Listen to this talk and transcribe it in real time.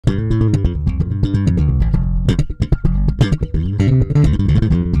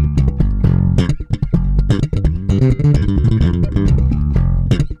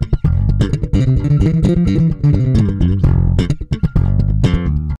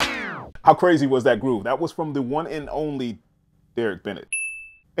How crazy was that groove? That was from the one and only Daric Bennett.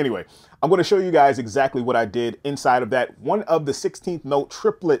 Anyway, I'm going to show you guys exactly what I did inside of that. One of the 16th note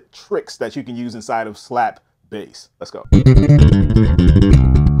triplet tricks that you can use inside of slap bass. Let's go.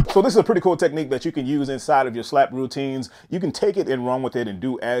 So this is a pretty cool technique that you can use inside of your slap routines. You can take it and run with it and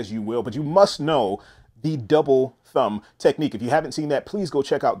do as you will, but you must know the double thumb technique. If you haven't seen that, please go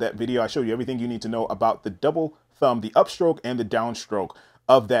check out that video. I show you everything you need to know about the double thumb, the upstroke and the downstroke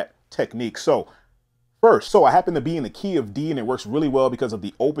of that technique. So first, I happen to be in the key of D, and it works really well because of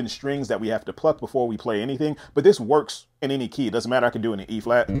the open strings that we have to pluck before we play anything. But this works in any key. It doesn't matter. I can do it in E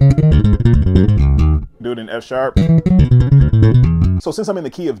flat, do it in F sharp. So since I'm in the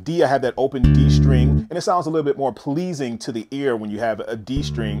key of D, I have that open D string, and it sounds a little bit more pleasing to the ear when you have a D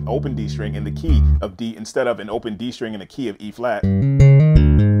string, open D string in the key of D instead of an open D string in the key of E flat.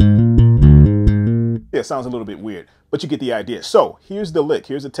 Yeah, it sounds a little bit weird, but you get the idea. So here's the lick,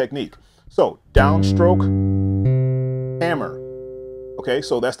 here's the technique. So downstroke, hammer. Okay,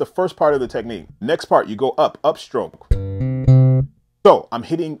 so that's the first part of the technique. Next part, you go up, upstroke. So I'm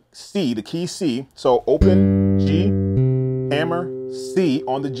hitting C, the key C. So open G, hammer, C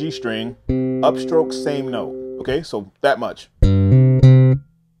on the G string, upstroke, same note. Okay, so that much. And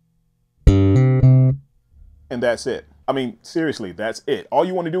that's it. I mean, seriously, that's it. All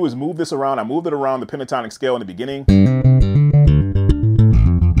you want to do is move this around. I moved it around the pentatonic scale in the beginning.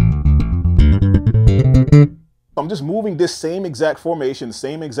 I'm just moving this same exact formation,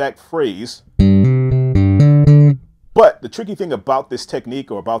 same exact phrase. But the tricky thing about this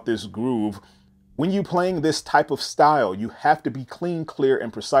technique or about this groove, when you're playing this type of style, you have to be clean, clear,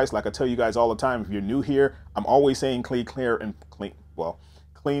 and precise. Like I tell you guys all the time, if you're new here, I'm always saying clean, clear, and clean,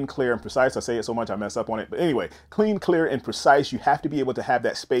 clear, and precise. I say it so much I mess up on it. But anyway, clean, clear, and precise. You have to be able to have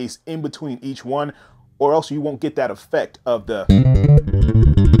that space in between each one, or else you won't get that effect of the...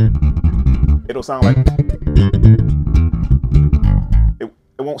 It'll sound like...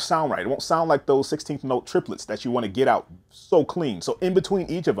 It won't sound right. It won't sound like those 16th note triplets that you want to get out so clean. So in between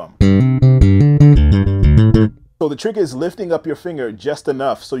each of them. So the trick is lifting up your finger just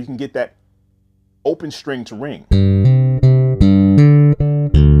enough so you can get that open string to ring.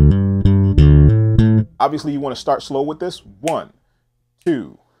 Obviously, you want to start slow with this. 1,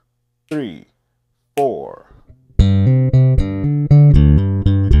 2, 3, 4.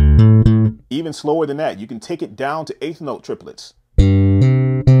 Even slower than that, you can take it down to 8th note triplets.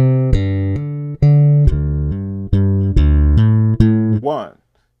 1,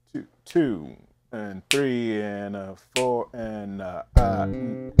 2, 2, and 3, and 4, and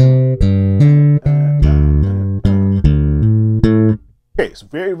Okay, it's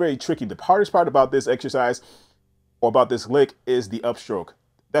very, very tricky. The hardest part about this exercise or about this lick is the upstroke.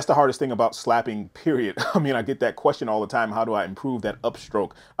 That's the hardest thing about slapping, period. I mean, I get that question all the time. How do I improve that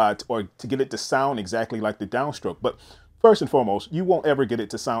upstroke or to get it to sound exactly like the downstroke? But first and foremost, you won't ever get it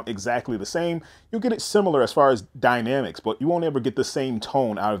to sound exactly the same. You'll get it similar as far as dynamics, but you won't ever get the same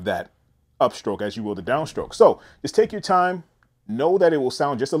tone out of that upstroke as you will the downstroke. So just take your time. Know that it will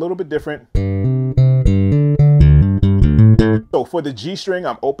sound just a little bit different. So for the G string,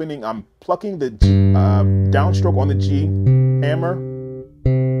 I'm plucking the downstroke on the G, hammer,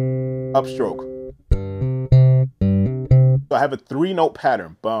 upstroke. So I have a 3-note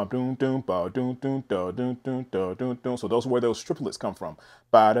pattern. So those are where those triplets come from.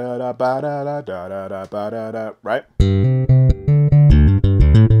 Right?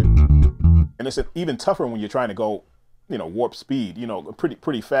 And it's even tougher when you're trying to go, warp speed,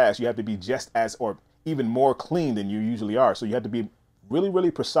 pretty fast. You have to be just as or even more clean than you usually are. So you have to be really,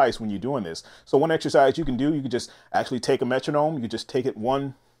 really precise when you're doing this. So one exercise you can do, you can just actually take a metronome. You can just take it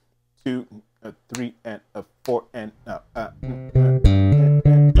 1, 2, 3, and 4, and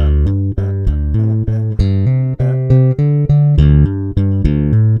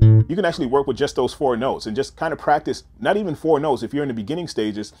you can actually work with just those 4 notes and just kind of practice, not even 4 notes if you're in the beginning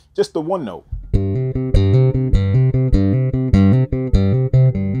stages, just the 1 note.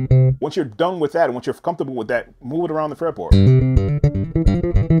 Once you're done with that and once you're comfortable with that, move it around the fretboard.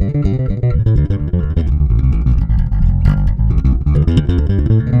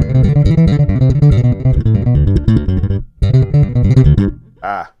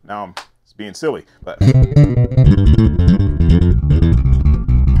 Now I'm just being silly, but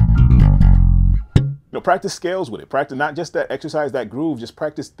practice scales with it. Practice not just that exercise, that groove, just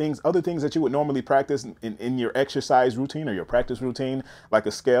practice things, other things that you would normally practice in your exercise routine or your practice routine, like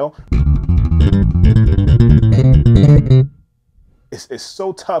a scale. It's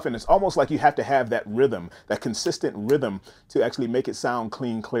so tough, and it's almost like you have to have that rhythm, that consistent rhythm, to actually make it sound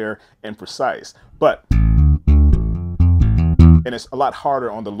clean, clear, and precise. But and it's a lot harder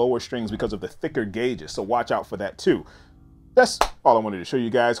on the lower strings because of the thicker gauges, so watch out for that too. That's all I wanted to show you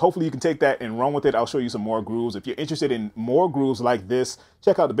guys. Hopefully you can take that and run with it. I'll show you some more grooves. If you're interested in more grooves like this,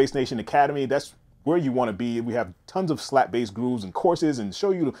 check out the Bass Nation Academy. That's where you want to be. We have tons of slap bass grooves and courses, and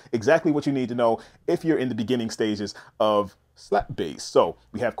show you exactly what you need to know if you're in the beginning stages of slap bass. So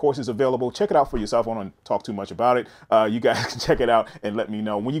we have courses available. Check it out for yourself. I don't want to talk too much about it. You guys can check it out and let me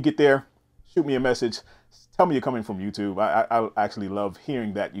know. When you get there, shoot me a message. Tell me you're coming from YouTube. I actually love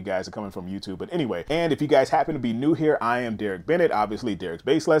hearing that you guys are coming from YouTube. But anyway, and if you guys happen to be new here, I am Daric Bennett, obviously Daric's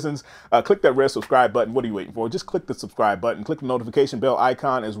Bass Lessons. Click that red subscribe button. What are you waiting for? Just click the subscribe button. Click the notification bell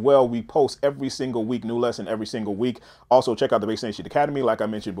icon as well. We post every single week, new lesson every single week. Also, check out the Bass Nation Academy, like I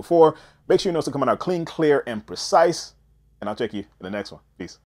mentioned before. Make sure you know it's coming out clean, clear, and precise. And I'll check you in the next one. Peace.